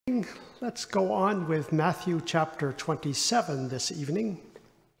Let's go on with Matthew chapter 27 this evening.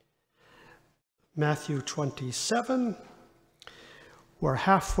 Matthew 27. We're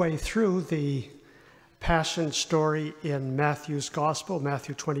halfway through the Passion story in Matthew's Gospel,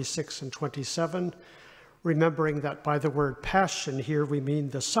 Matthew 26 and 27, remembering that by the word passion here we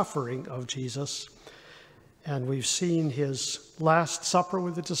mean the suffering of Jesus. And we've seen his Last Supper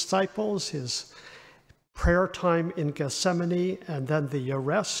with the disciples, his prayer time in Gethsemane, and then the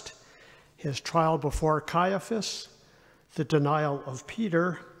arrest, his trial before Caiaphas, the denial of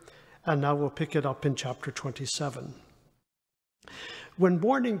Peter, and now we'll pick it up in chapter 27. When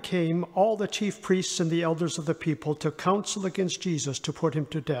morning came, all the chief priests and the elders of the people took counsel against Jesus to put him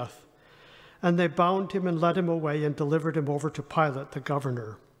to death. And they bound him and led him away and delivered him over to Pilate, the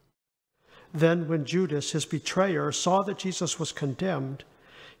governor. Then when Judas, his betrayer, saw that Jesus was condemned,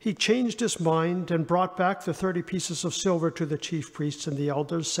 he changed his mind and brought back the 30 pieces of silver to the chief priests and the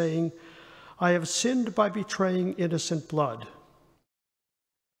elders, saying, "I have sinned by betraying innocent blood."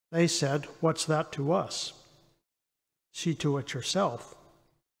 They said, "What's that to us? See to it yourself."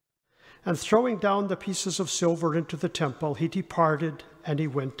 And throwing down the pieces of silver into the temple, he departed, and he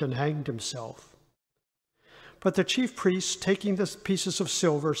went and hanged himself. But the chief priests, taking the pieces of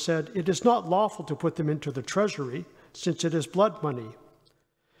silver, said, "It is not lawful to put them into the treasury, since it is blood money."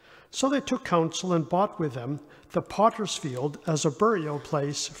 So they took counsel and bought with them the potter's field as a burial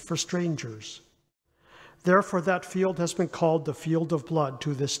place for strangers. Therefore that field has been called the field of blood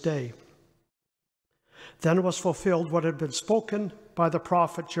to this day. Then was fulfilled what had been spoken by the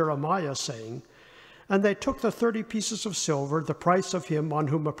prophet Jeremiah, saying, "And they took the 30 pieces of silver, the price of him on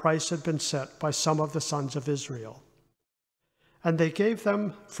whom a price had been set by some of the sons of Israel. And they gave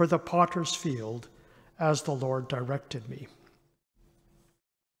them for the potter's field, as the Lord directed me."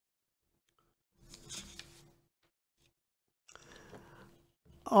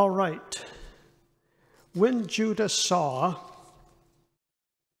 All right. When Judas saw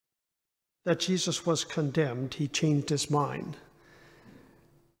that Jesus was condemned, he changed his mind.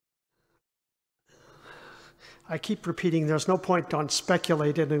 I keep repeating there's no point on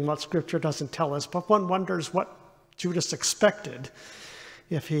speculating in what Scripture doesn't tell us, but one wonders what Judas expected.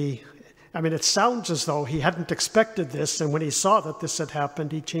 It sounds as though he hadn't expected this, and when he saw that this had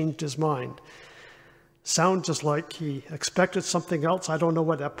happened, he changed his mind. Sounds as like he expected something else. I don't know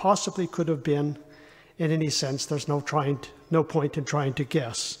what that possibly could have been. In any sense, there's no point in trying to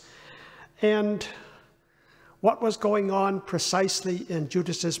guess. And what was going on precisely in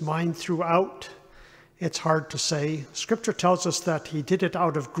Judas's mind throughout, it's hard to say. Scripture tells us that he did it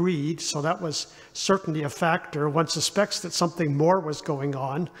out of greed, so that was certainly a factor. One suspects that something more was going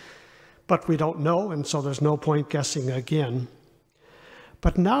on, but we don't know, and so there's no point guessing again.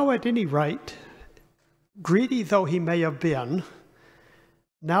 But now, at any rate, greedy though he may have been,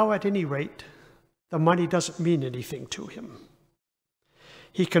 now at any rate, the money doesn't mean anything to him.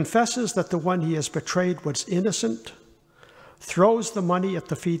 He confesses that the one he has betrayed was innocent, throws the money at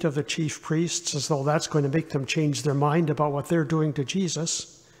the feet of the chief priests as though that's going to make them change their mind about what they're doing to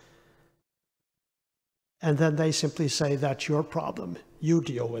Jesus. And then they simply say, "That's your problem. You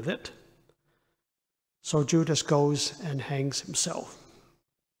deal with it." So Judas goes and hangs himself.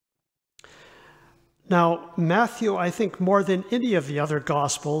 Now, Matthew, I think more than any of the other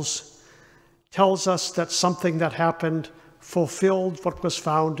Gospels, tells us that something that happened fulfilled what was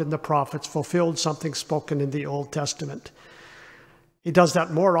found in the prophets, fulfilled something spoken in the Old Testament. He does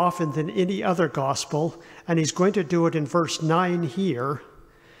that more often than any other Gospel, and he's going to do it in verse 9 here.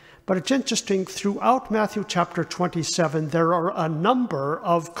 But it's interesting, throughout Matthew chapter 27, there are a number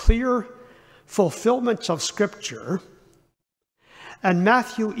of clear fulfillments of Scripture. And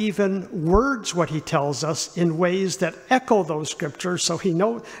Matthew even words what he tells us in ways that echo those scriptures, so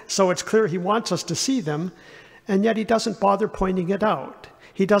it's clear he wants us to see them, and yet he doesn't bother pointing it out.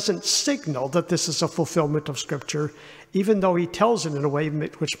 He doesn't signal that this is a fulfillment of Scripture, even though he tells it in a way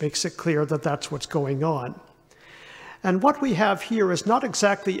which makes it clear that that's what's going on. And what we have here is not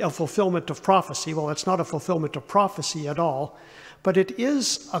exactly a fulfillment of prophecy. Well, it's not a fulfillment of prophecy at all, but it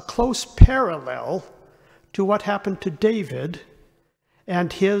is a close parallel to what happened to David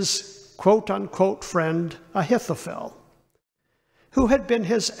and his quote-unquote friend Ahithophel, who had been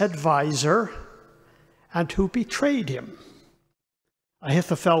his advisor and who betrayed him.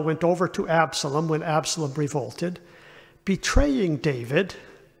 Ahithophel went over to Absalom when Absalom revolted, betraying David.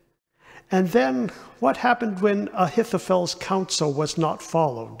 And then what happened when Ahithophel's counsel was not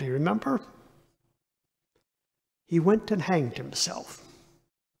followed? Do you remember? He went and hanged himself.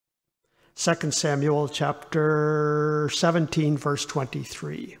 2 Samuel chapter 17, verse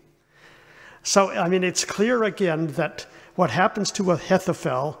 23. So, it's clear again that what happens to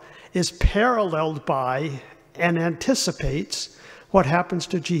Ahithophel is paralleled by and anticipates what happens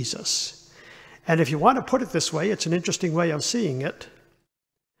to Jesus. And if you want to put it this way, it's an interesting way of seeing it.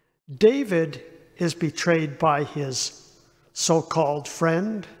 David is betrayed by his so-called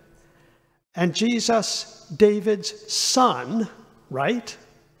friend, and Jesus, David's son, right?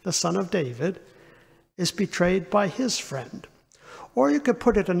 The son of David, is betrayed by his friend. Or you could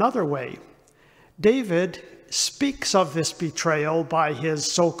put it another way. David speaks of this betrayal by his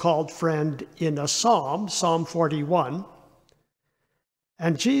so-called friend in a psalm, Psalm 41.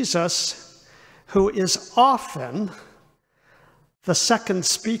 And Jesus, who is often the second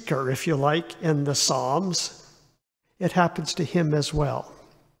speaker, if you like, in the Psalms, it happens to him as well.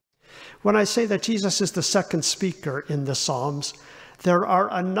 When I say that Jesus is the second speaker in the Psalms, there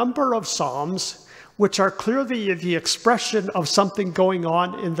are a number of Psalms which are clearly the expression of something going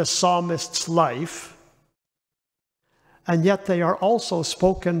on in the psalmist's life, and yet they are also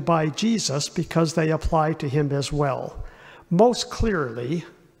spoken by Jesus because they apply to him as well. Most clearly,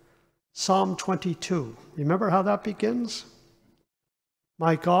 Psalm 22. Remember how that begins?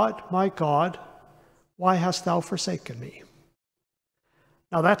 My God, why hast thou forsaken me?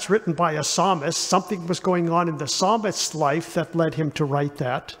 Now that's written by a psalmist. Something was going on in the psalmist's life that led him to write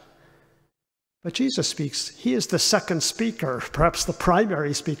that. But Jesus speaks. He is the second speaker, perhaps the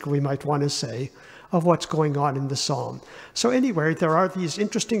primary speaker, we might want to say, of what's going on in the psalm. So anyway, there are these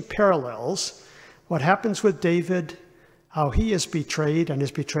interesting parallels. What happens with David, how he is betrayed, and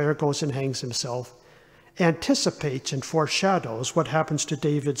his betrayer goes and hangs himself, anticipates and foreshadows what happens to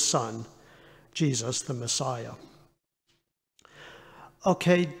David's son, Jesus the Messiah.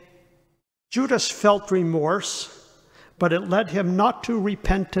 Okay, Judas felt remorse, but it led him not to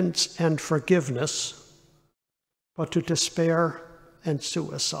repentance and forgiveness, but to despair and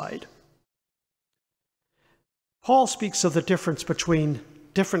suicide. Paul speaks of the difference between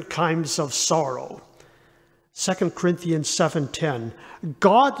different kinds of sorrow. 2 Corinthians 7:10,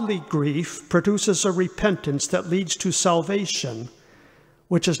 godly grief produces a repentance that leads to salvation,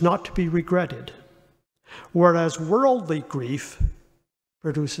 which is not to be regretted, whereas worldly grief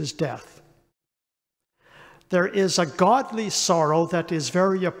produces death. There is a godly sorrow that is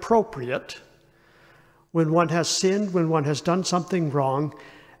very appropriate when one has sinned, when one has done something wrong,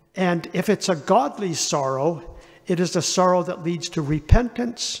 and if it's a godly sorrow, it is a sorrow that leads to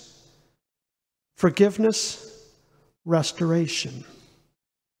repentance, forgiveness, restoration.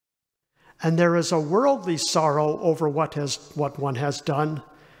 And there is a worldly sorrow over what one has done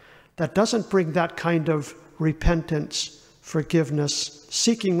that doesn't bring that kind of repentance, forgiveness,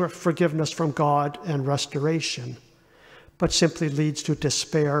 seeking forgiveness from God and restoration, but simply leads to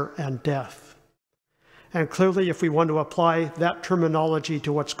despair and death. And clearly, if we want to apply that terminology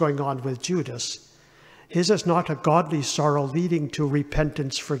to what's going on with Judas, his is not a godly sorrow leading to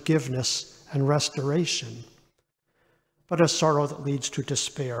repentance, forgiveness, and restoration, but a sorrow that leads to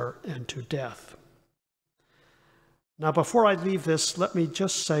despair and to death. Now, before I leave this, let me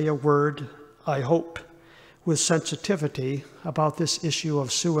just say a word, I hope, with sensitivity about this issue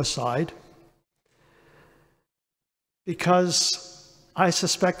of suicide, because I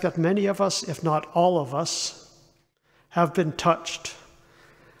suspect that many of us, if not all of us, have been touched,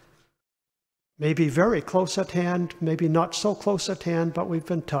 maybe very close at hand, maybe not so close at hand, but we've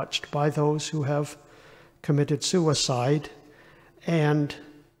been touched by those who have committed suicide, and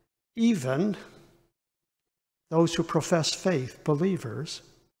even those who profess faith, believers,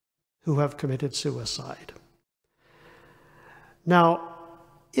 who have committed suicide. Now,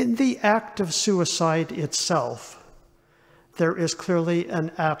 in the act of suicide itself, there is clearly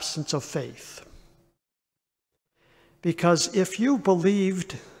an absence of faith. Because if you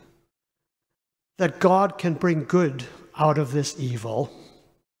believed that God can bring good out of this evil,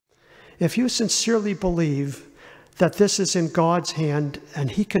 if you sincerely believe that this is in God's hand and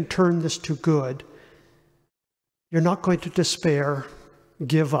he can turn this to good, you're not going to despair,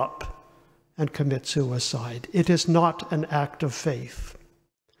 give up, and commit suicide. It is not an act of faith.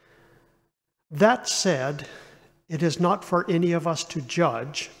 That said, it is not for any of us to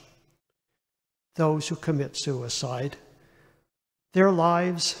judge those who commit suicide. Their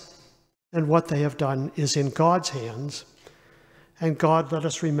lives and what they have done is in God's hands, and God, let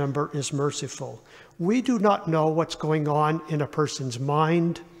us remember, is merciful. We do not know what's going on in a person's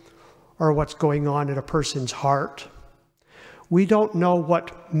mind or what's going on in a person's heart. We don't know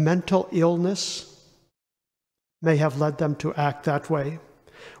what mental illness may have led them to act that way.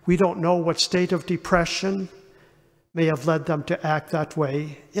 We don't know what state of depression may have led them to act that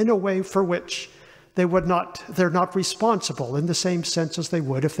way, in a way for which they're not responsible in the same sense as they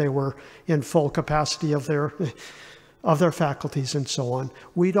would if they were in full capacity of their of their faculties and so on.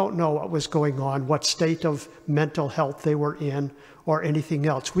 We don't know what was going on, what state of mental health they were in, or anything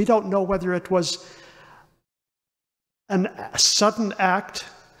else. We don't know whether it was a sudden act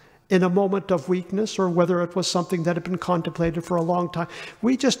in a moment of weakness or whether it was something that had been contemplated for a long time.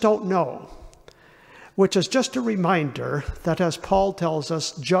 We just don't know, which is just a reminder that, as Paul tells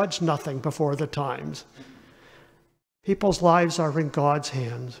us, judge nothing before the times. People's lives are in God's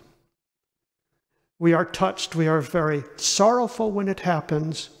hands. We are touched, we are very sorrowful when it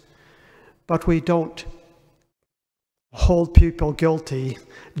happens, but we don't hold people guilty,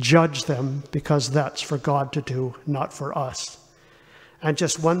 judge them, because that's for God to do, not for us. And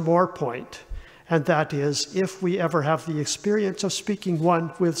just one more point, and that is, if we ever have the experience of speaking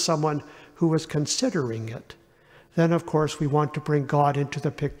with someone who is considering it, then of course we want to bring God into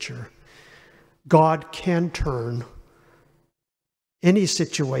the picture. God can turn any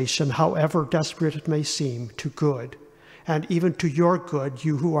situation, however desperate it may seem, to good, and even to your good,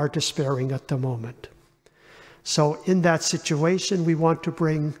 you who are despairing at the moment. So in that situation, we want to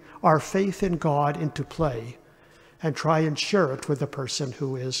bring our faith in God into play and try and share it with the person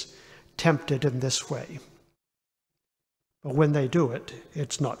who is tempted in this way. But when they do it,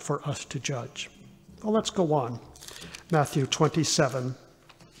 it's not for us to judge. Well, let's go on. Matthew 27,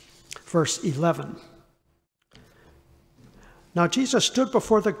 verse 11. Now Jesus stood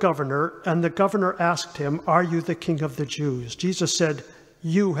before the governor, and the governor asked him, "Are you the king of the Jews?" Jesus said,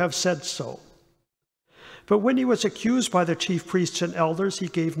 "You have said so." But when he was accused by the chief priests and elders, he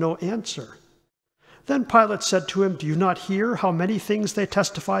gave no answer. Then Pilate said to him, "Do you not hear how many things they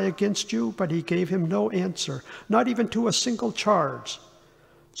testify against you?" But he gave him no answer, not even to a single charge,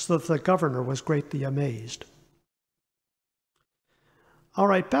 so that the governor was greatly amazed. All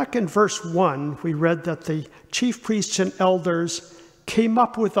right, back in verse 1, we read that the chief priests and elders came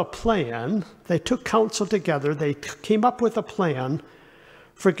up with a plan. They took counsel together. They came up with a plan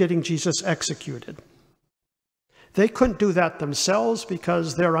for getting Jesus executed. They couldn't do that themselves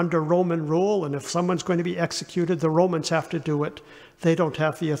because they're under Roman rule, and if someone's going to be executed, the Romans have to do it. They don't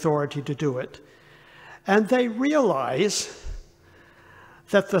have the authority to do it. And they realize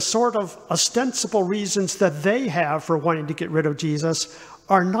that the sort of ostensible reasons that they have for wanting to get rid of Jesus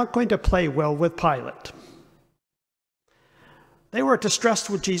are not going to play well with Pilate. They were distressed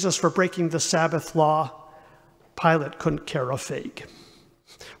with Jesus for breaking the Sabbath law. Pilate couldn't care a fig.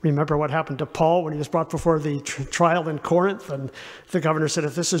 Remember what happened to Paul when he was brought before the trial in Corinth, and the governor said,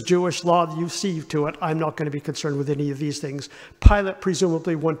 "If this is Jewish law, you see to it. I'm not going to be concerned with any of these things." Pilate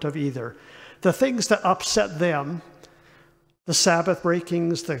presumably wouldn't have either. The things that upset them, the Sabbath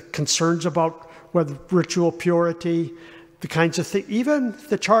breakings, the concerns about whether ritual purity, the kinds of things, even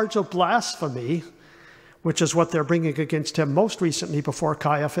the charge of blasphemy, which is what they're bringing against him most recently before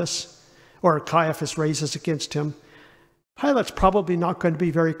Caiaphas, or Caiaphas raises against him. Pilate's probably not going to be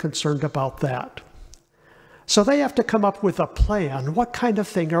very concerned about that. So they have to come up with a plan. What kind of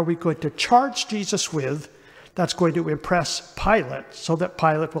thing are we going to charge Jesus with that's going to impress Pilate so that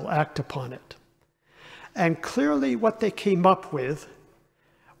Pilate will act upon it? And clearly what they came up with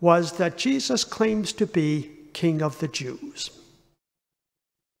was that Jesus claims to be King of the Jews.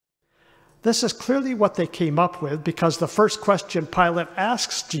 This is clearly what they came up with, because the first question Pilate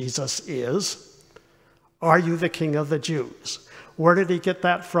asks Jesus is, "Are you the King of the Jews?" Where did he get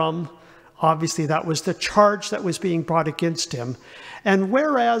that from? Obviously, that was the charge that was being brought against him. And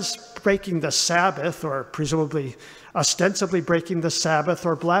whereas breaking the Sabbath, or presumably ostensibly breaking the Sabbath,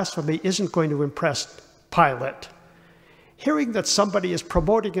 or blasphemy isn't going to impress Pilate, hearing that somebody is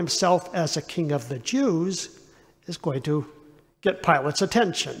promoting himself as a king of the Jews is going to get Pilate's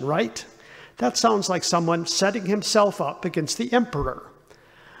attention, right? That sounds like someone setting himself up against the emperor.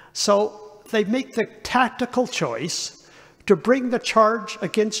 So they make the tactical choice to bring the charge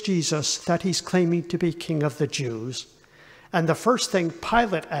against Jesus that he's claiming to be King of the Jews. And the first thing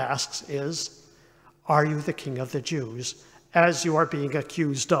Pilate asks is, "Are you the King of the Jews?" As you are being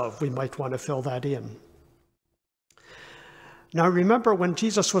accused of. We might want to fill that in. Now remember, when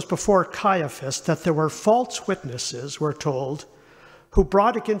Jesus was before Caiaphas, that there were false witnesses, we're told, who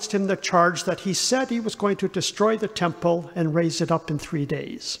brought against him the charge that he said he was going to destroy the temple and raise it up in 3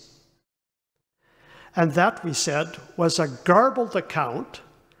 days. And that, we said, was a garbled account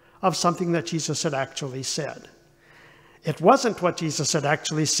of something that Jesus had actually said. It wasn't what Jesus had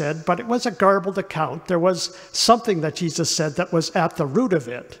actually said, but it was a garbled account. There was something that Jesus said that was at the root of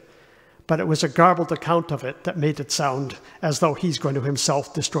it, but it was a garbled account of it that made it sound as though he's going to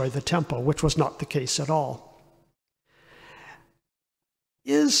himself destroy the temple, which was not the case at all.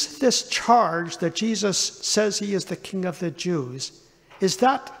 Is this charge that Jesus says he is the King of the Jews, is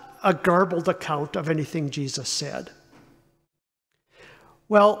that a garbled account of anything Jesus said?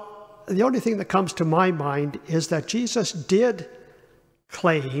 Well, the only thing that comes to my mind is that Jesus did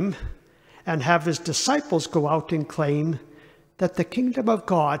claim and have his disciples go out and claim that the kingdom of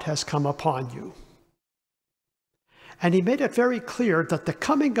God has come upon you. And he made it very clear that the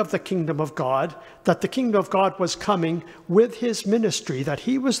coming of the kingdom of God, that the kingdom of God was coming with his ministry, that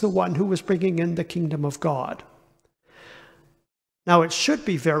he was the one who was bringing in the kingdom of God. Now, it should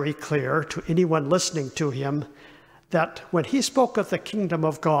be very clear to anyone listening to him that when he spoke of the kingdom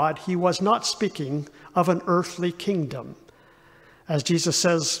of God, he was not speaking of an earthly kingdom. As Jesus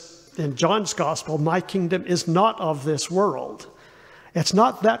says in John's gospel, my kingdom is not of this world. It's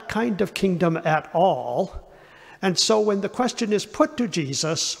not that kind of kingdom at all. And so when the question is put to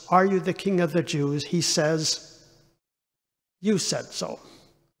Jesus, are you the King of the Jews? He says, you said so.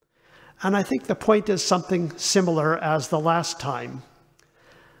 And I think the point is something similar as the last time.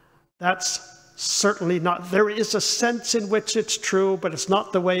 That's certainly not, there is a sense in which it's true, but it's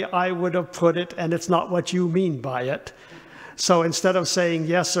not the way I would have put it, and it's not what you mean by it. So instead of saying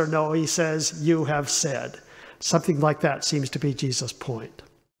yes or no, he says, you have said. Something like that seems to be Jesus' point.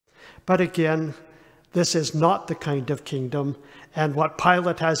 But again, this is not the kind of kingdom, and what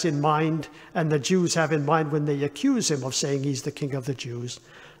Pilate has in mind and the Jews have in mind when they accuse him of saying he's the King of the Jews,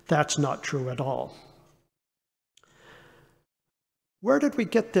 that's not true at all. Where did we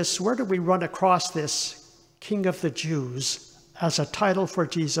get this? Where did we run across this King of the Jews as a title for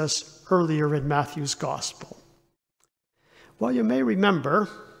Jesus earlier in Matthew's Gospel? Well, you may remember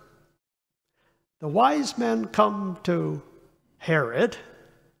the wise men come to Herod,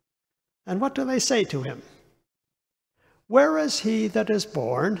 and what do they say to him? Where is he that is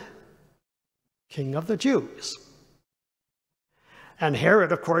born King of the Jews? And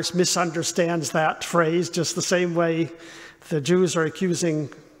Herod, of course, misunderstands that phrase just the same way the Jews are accusing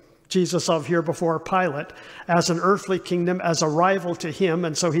Jesus of here before Pilate, as an earthly kingdom, as a rival to him,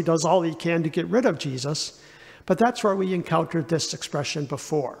 and so he does all he can to get rid of Jesus. But that's where we encountered this expression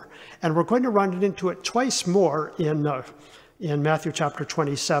before. And we're going to run into it twice more in Matthew chapter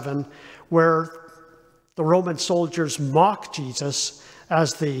 27, where the Roman soldiers mock Jesus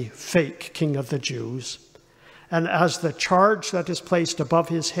as the fake King of the Jews, and as the charge that is placed above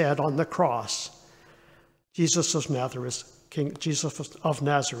his head on the cross, Jesus of Nazareth, King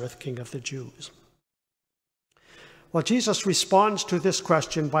of the Jews. Well, Jesus responds to this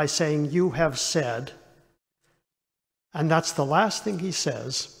question by saying, you have said, and that's the last thing he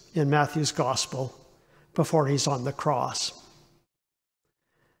says in Matthew's Gospel before he's on the cross.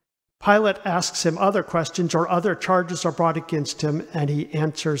 Pilate asks him other questions, or other charges are brought against him, and he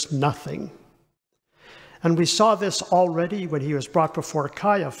answers nothing. And we saw this already when he was brought before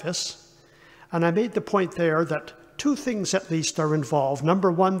Caiaphas, and I made the point there that two things at least are involved.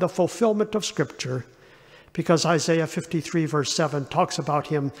 Number one, the fulfillment of Scripture, because Isaiah 53 verse 7 talks about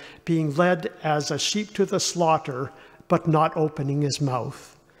him being led as a sheep to the slaughter, but not opening his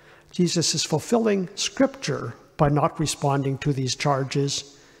mouth. Jesus is fulfilling Scripture by not responding to these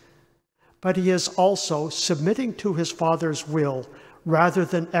charges, but he is also submitting to his Father's will rather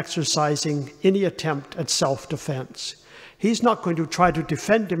than exercising any attempt at self-defense. He's not going to try to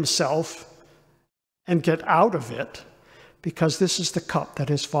defend himself and get out of it, because this is the cup that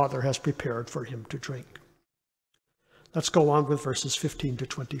his Father has prepared for him to drink. Let's go on with verses 15 to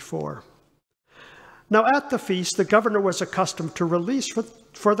 24. Now at the feast, the governor was accustomed to release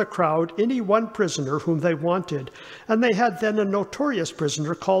for the crowd any one prisoner whom they wanted, and they had then a notorious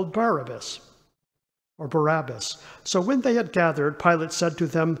prisoner called Barabbas. So when they had gathered, Pilate said to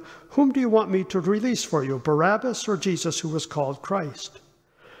them, whom do you want me to release for you, Barabbas or Jesus who was called Christ?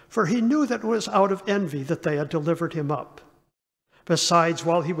 For he knew that it was out of envy that they had delivered him up. Besides,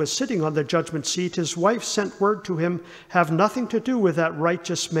 while he was sitting on the judgment seat, his wife sent word to him, have nothing to do with that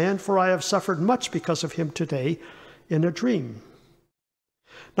righteous man, for I have suffered much because of him today in a dream.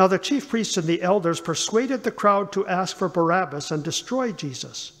 Now the chief priests and the elders persuaded the crowd to ask for Barabbas and destroy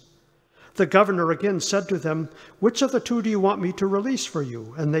Jesus. The governor again said to them, which of the two do you want me to release for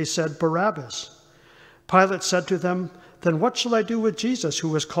you? And they said, Barabbas. Pilate said to them, then what shall I do with Jesus,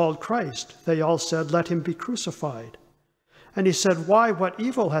 who is called Christ? They all said, let him be crucified. And he said, why, what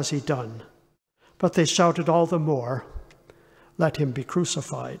evil has he done? But they shouted all the more, let him be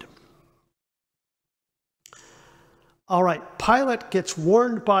crucified. All right, Pilate gets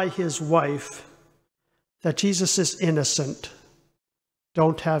warned by his wife that Jesus is innocent.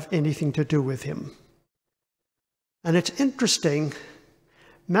 Don't have anything to do with him. And it's interesting,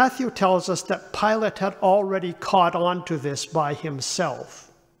 Matthew tells us that Pilate had already caught on to this by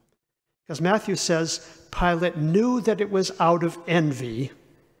himself. Because Matthew says Pilate knew that it was out of envy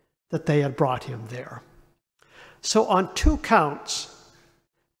that they had brought him there. So on two counts,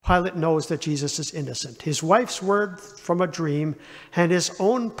 Pilate knows that Jesus is innocent. His wife's word from a dream and his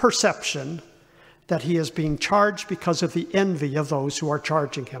own perception that he is being charged because of the envy of those who are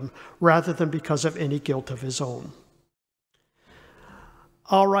charging him, rather than because of any guilt of his own.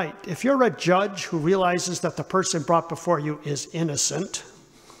 All right, if you're a judge who realizes that the person brought before you is innocent,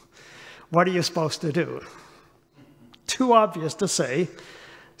 what are you supposed to do? Too obvious to say,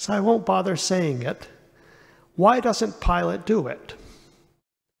 so I won't bother saying it. Why doesn't Pilate do it?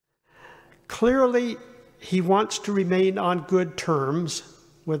 Clearly, he wants to remain on good terms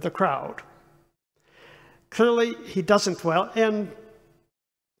with the crowd. Clearly, he doesn't, one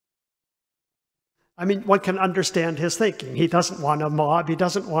can understand his thinking. He doesn't want a mob. He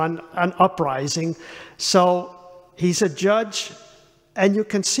doesn't want an uprising. So he's a judge, and you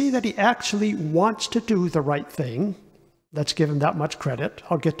can see that he actually wants to do the right thing. Let's give him that much credit.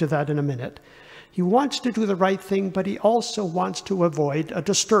 I'll get to that in a minute. He wants to do the right thing, but he also wants to avoid a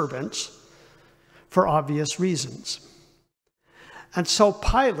disturbance for obvious reasons. And so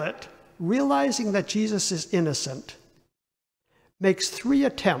Pilate, realizing that Jesus is innocent, makes 3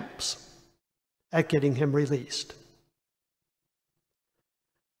 attempts at getting him released.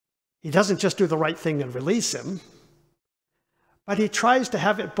 He doesn't just do the right thing and release him, but he tries to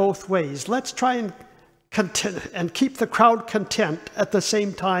have it both ways. Let's try and keep the crowd content at the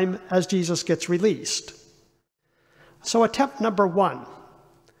same time as Jesus gets released. So attempt number 1.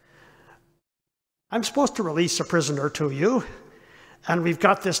 I'm supposed to release a prisoner to you, and we've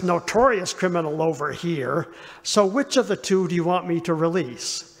got this notorious criminal over here, so which of the 2 do you want me to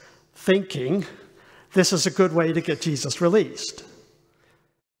release? Thinking this is a good way to get Jesus released.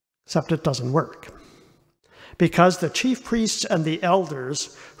 Except it doesn't work. Because the chief priests and the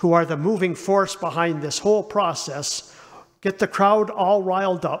elders, who are the moving force behind this whole process, get the crowd all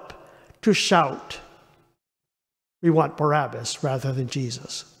riled up to shout, "We want Barabbas rather than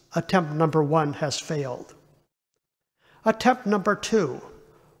Jesus." Attempt number 1 has failed. Attempt number 2,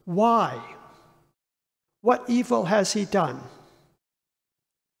 why? What evil has he done?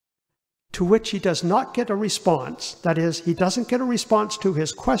 To which he does not get a response. That is, he doesn't get a response to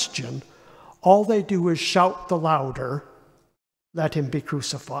his question. All they do is shout the louder, "Let him be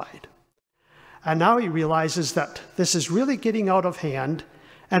crucified." And now he realizes that this is really getting out of hand,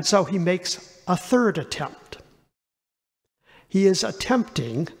 and so he makes a 3rd attempt. He is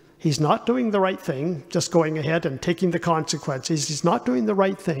attempting. He's not doing the right thing, just going ahead and taking the consequences. He's not doing the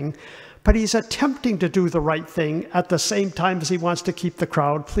right thing, but he's attempting to do the right thing at the same time as he wants to keep the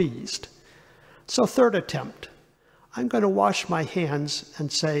crowd pleased. So 3rd attempt, I'm going to wash my hands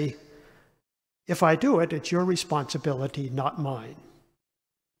and say, if I do it, it's your responsibility, not mine.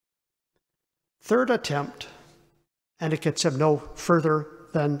 3rd attempt, and it gets him no further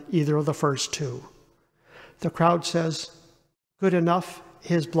than either of the first 2. The crowd says, "Good enough.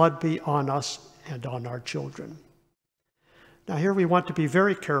 His blood be on us and on our children." Now here we want to be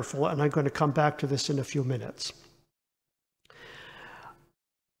very careful, and I'm going to come back to this in a few minutes.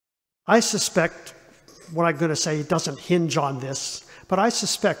 I suspect what I'm going to say doesn't hinge on this, but I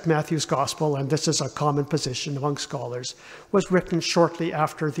suspect Matthew's Gospel, and this is a common position among scholars, was written shortly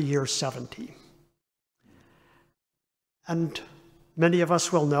after the year 70. And many of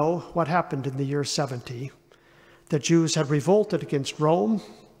us will know what happened in the year 70. The Jews had revolted against Rome.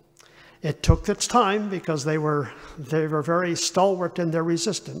 It took its time because they were very stalwart in their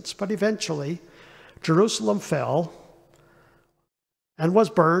resistance, but eventually Jerusalem fell and was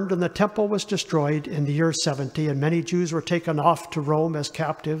burned, and the temple was destroyed in the year 70, and many Jews were taken off to Rome as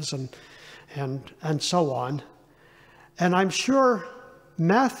captives and so on. And I'm sure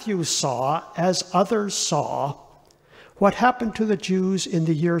Matthew saw, as others saw, what happened to the Jews in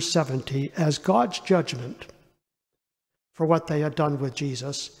the year 70 as God's judgment for what they had done with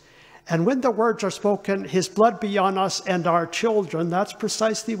Jesus. And when the words are spoken, "His blood be on us and our children," that's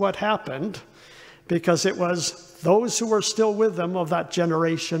precisely what happened, because it was those who were still with them of that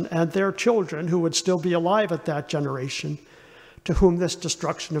generation and their children who would still be alive at that generation to whom this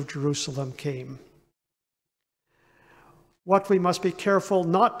destruction of Jerusalem came. What we must be careful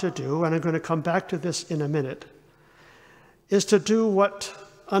not to do, and I'm going to come back to this in a minute, is to do what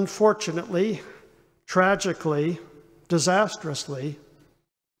unfortunately, tragically, disastrously,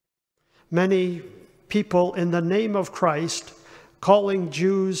 many people in the name of Christ, calling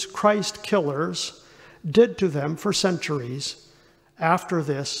Jews Christ killers, did to them for centuries after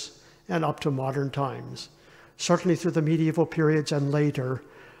this and up to modern times. Certainly through the medieval periods and later,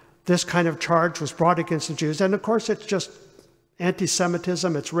 this kind of charge was brought against the Jews. And of course, it's just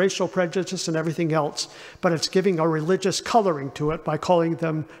anti-Semitism, it's racial prejudice and everything else, but it's giving a religious coloring to it by calling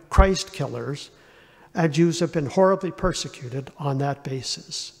them Christ killers. And Jews have been horribly persecuted on that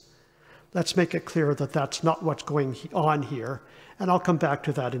basis. let's make it clear that that's not what's going on here, and I'll come back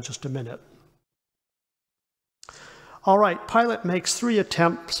to that in just a minute. All right, Pilate makes 3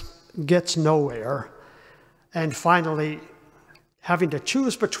 attempts, gets nowhere, and finally, having to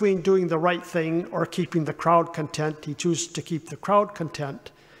choose between doing the right thing or keeping the crowd content, he chooses to keep the crowd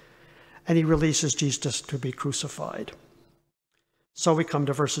content, and he releases Jesus to be crucified. So we come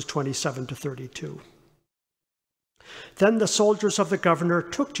to verses 27 to 32. Then the soldiers of the governor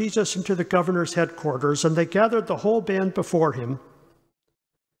took Jesus into the governor's headquarters, and they gathered the whole band before him,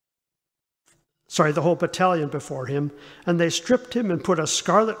 the whole battalion before him, and they stripped him and put a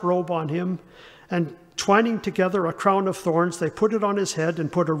scarlet robe on him, and twining together a crown of thorns, they put it on his head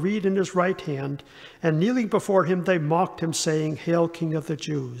and put a reed in his right hand, and kneeling before him, they mocked him, saying, "Hail, King of the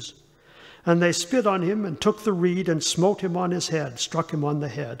Jews." And they spit on him and took the reed and smote him on his head, struck him on the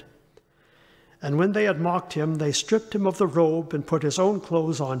head. And when they had mocked him, they stripped him of the robe and put his own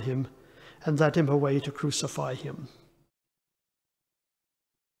clothes on him and led him away to crucify him.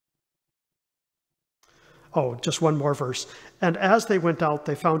 Oh, just one more verse. And as they went out,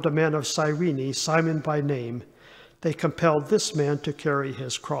 they found a man of Cyrene, Simon by name. They compelled this man to carry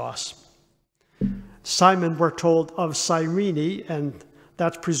his cross. Simon, we're told, of Cyrene, and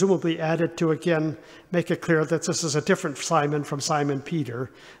that's presumably added to, again, make it clear that this is a different Simon from Simon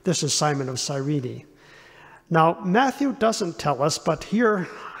Peter. This is Simon of Cyrene. Now, Matthew doesn't tell us, but here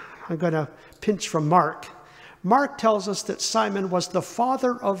I'm going to pinch from Mark. Mark tells us that Simon was the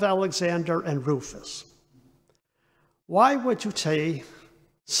father of Alexander and Rufus. Why would you say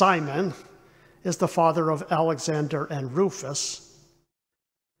Simon is the father of Alexander and Rufus,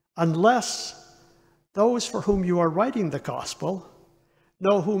 unless those for whom you are writing the gospel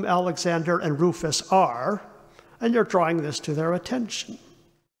know whom Alexander and Rufus are, and you're drawing this to their attention?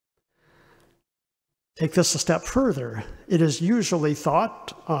 Take this a step further. It is usually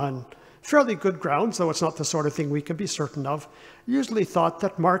thought, on fairly good grounds, though it's not the sort of thing we can be certain of, usually thought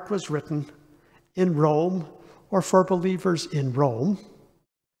that Mark was written in Rome or for believers in Rome.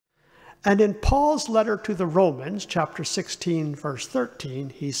 And in Paul's letter to the Romans, chapter 16, verse 13,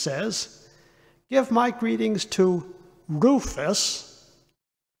 he says, "Give my greetings to Rufus,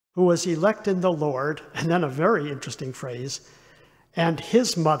 who was elect in the Lord," and then a very interesting phrase, "and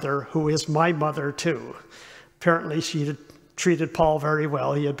his mother, who is my mother too." Apparently she had treated Paul very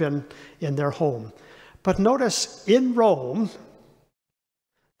well. He had been in their home. But notice, in Rome,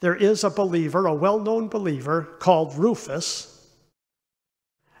 there is a believer, a well-known believer, called Rufus.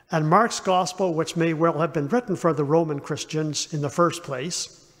 And Mark's gospel, which may well have been written for the Roman Christians in the first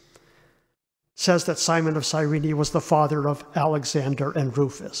place, says that Simon of Cyrene was the father of Alexander and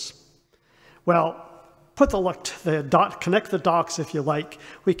Rufus. Well, connect the dots if you like.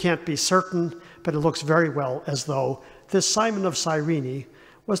 We can't be certain, but it looks very well as though this Simon of Cyrene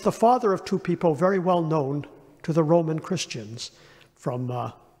was the father of 2 people very well known to the Roman Christians from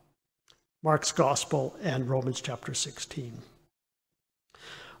Mark's Gospel and Romans chapter 16.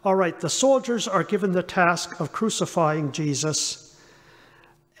 All right, the soldiers are given the task of crucifying Jesus,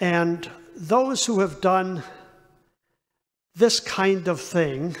 and those who have done this kind of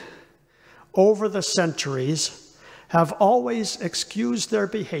thing over the centuries have always excused their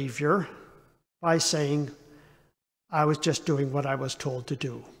behavior by saying, "I was just doing what I was told to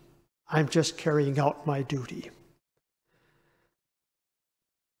do. I'm just carrying out my duty."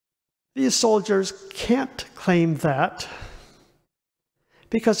 These soldiers can't claim that,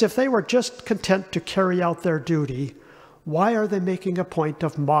 because if they were just content to carry out their duty, why are they making a point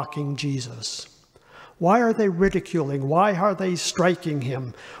of mocking Jesus? Why are they ridiculing? Why are they striking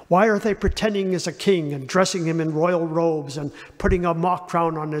him? Why are they pretending he's a king and dressing him in royal robes and putting a mock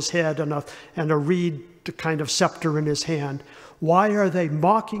crown on his head and a reed kind of scepter in his hand? Why are they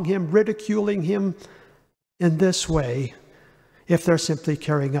mocking him, ridiculing him in this way? If they're simply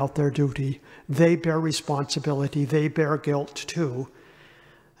carrying out their duty, they bear responsibility, they bear guilt too.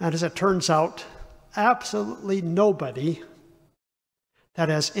 And as it turns out, absolutely nobody that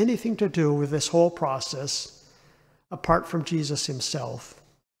has anything to do with this whole process, apart from Jesus himself,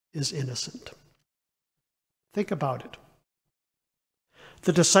 is innocent. Think about it.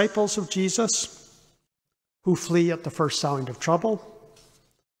 The disciples of Jesus who flee at the first sound of trouble,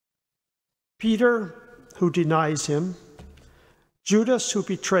 Peter who denies him, Judas who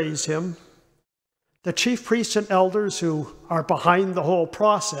betrays him, the chief priests and elders who are behind the whole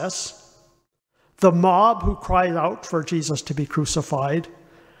process, the mob who cried out for Jesus to be crucified,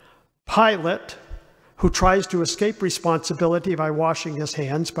 Pilate who tries to escape responsibility by washing his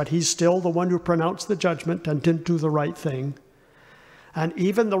hands, but he's still the one who pronounced the judgment and didn't do the right thing. And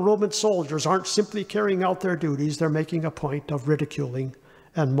even the Roman soldiers aren't simply carrying out their duties, they're making a point of ridiculing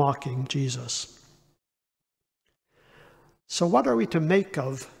and mocking Jesus. So what are we to make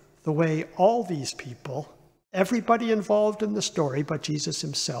of the way all these people, everybody involved in the story but Jesus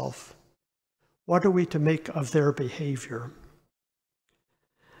himself, what are we to make of their behavior?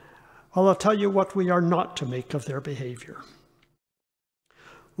 Well, I'll tell you what we are not to make of their behavior.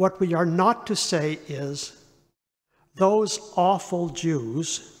 What we are not to say is, those awful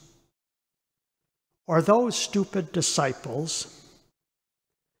Jews or those stupid disciples.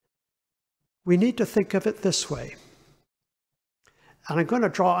 We need to think of it this way. And I'm going to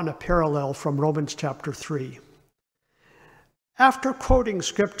draw on a parallel from Romans chapter 3. After quoting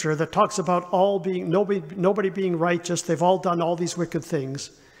scripture that talks about nobody being righteous, they've all done all these wicked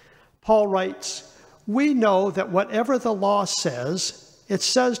things, Paul writes, we know that whatever the law says, it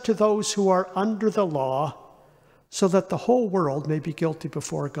says to those who are under the law, so that the whole world may be guilty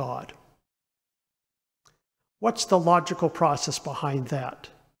before God. What's the logical process behind that?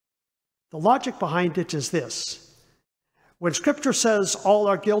 The logic behind it is this. When scripture says all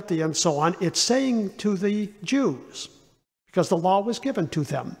are guilty and so on, it's saying to the Jews, because the law was given to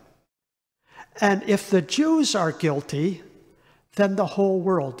them. And if the Jews are guilty, then the whole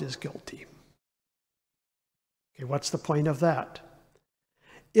world is guilty. Okay, what's the point of that?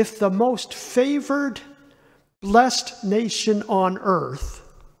 If the most favored, blessed nation on earth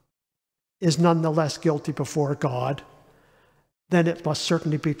is nonetheless guilty before God, then it must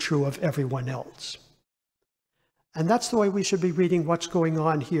certainly be true of everyone else. And that's the way we should be reading what's going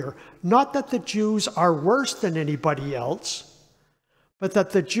on here. Not that the Jews are worse than anybody else, but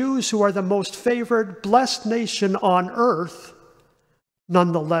that the Jews, who are the most favored, blessed nation on earth,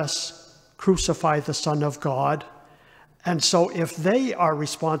 nonetheless crucify the Son of God. And so if they are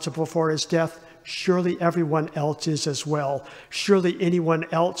responsible for his death, surely everyone else is as well. Surely anyone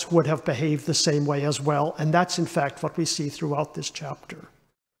else would have behaved the same way as well. And that's in fact what we see throughout this chapter.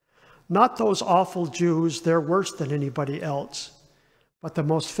 Not those awful Jews, they're worse than anybody else, but the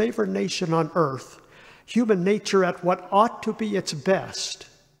most favored nation on earth, human nature at what ought to be its best,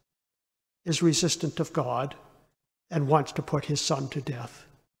 is resistant of God and wants to put his Son to death.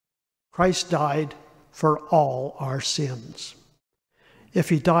 Christ died for all our sins. If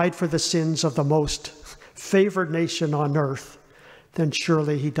he died for the sins of the most favored nation on earth, then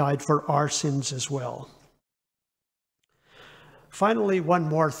surely he died for our sins as well. Finally, one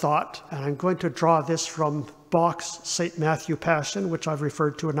more thought, and I'm going to draw this from Bach's St. Matthew Passion, which I've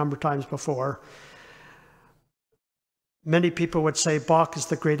referred to a number of times before. Many people would say Bach is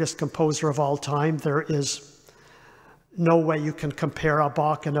the greatest composer of all time. There is no way you can compare a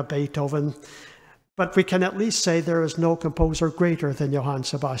Bach and a Beethoven, but we can at least say there is no composer greater than Johann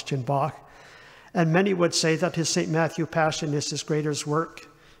Sebastian Bach. And many would say that his St. Matthew Passion is his greatest work.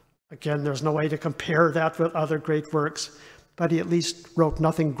 Again, there's no way to compare that with other great works, but he at least wrote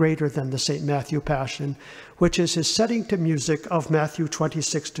nothing greater than the St. Matthew Passion, which is his setting to music of Matthew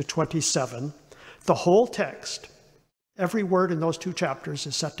 26 to 27. The whole text, every word in those two chapters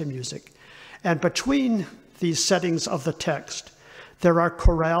is set to music. And between these settings of the text, there are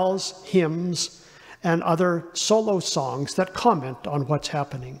chorales, hymns, and other solo songs that comment on what's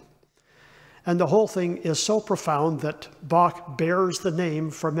happening. And the whole thing is so profound that Bach bears the name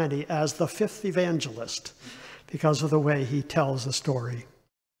for many as the fifth evangelist, because of the way he tells the story.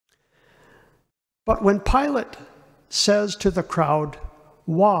 But when Pilate says to the crowd,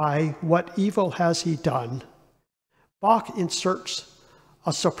 "Why? What evil has he done?" Bach inserts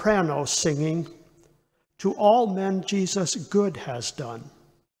a soprano singing, "To all men Jesus good has done."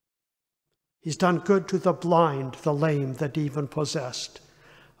 He's done good to the blind, the lame, the demon-possessed.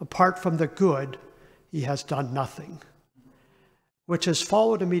 Apart from the good, he has done nothing. Which is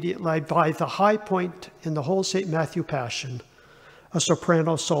followed immediately by the high point in the whole St. Matthew Passion, a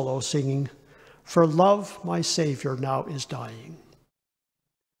soprano solo singing, "For love my Savior now is dying."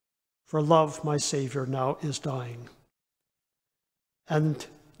 For love my Savior now is dying. And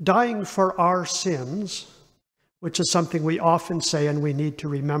dying for our sins, which is something we often say and we need to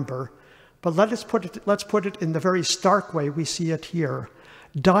remember, but let's put it in the very stark way we see it here,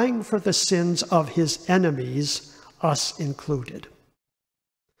 dying for the sins of his enemies, us included.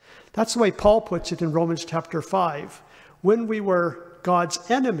 That's the way Paul puts it in Romans chapter 5. When we were God's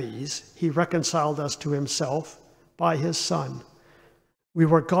enemies, he reconciled us to himself by his Son. We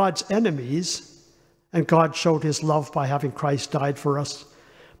were God's enemies, and God showed his love by having Christ died for us.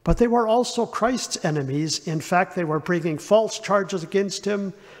 But they were also Christ's enemies. In fact, they were bringing false charges against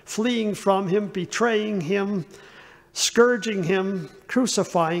him, fleeing from him, betraying him, scourging him,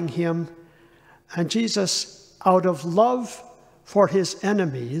 crucifying him. And Jesus, out of love for his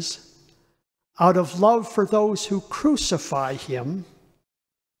enemies, out of love for those who crucify him,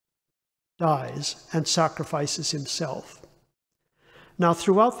 dies, and sacrifices himself. Now,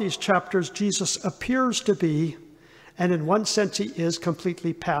 throughout these chapters, Jesus appears to be, and in one sense he is,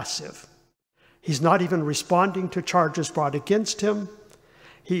 completely passive. He's not even responding to charges brought against him.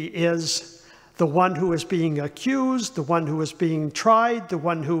 He is the one who is being accused, the one who is being tried, the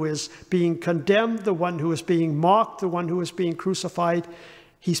one who is being condemned, the one who is being mocked, the one who is being crucified.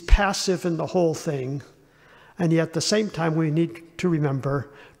 He's passive in the whole thing. And yet at the same time, we need to remember,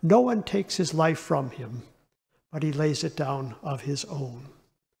 no one takes his life from him, but he lays it down of his own.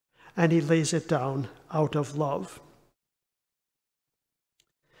 And he lays it down out of love.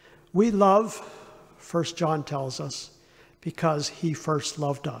 We love, 1 John tells us, because he first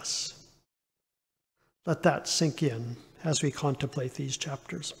loved us. Let that sink in as we contemplate these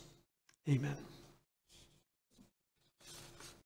chapters. Amen.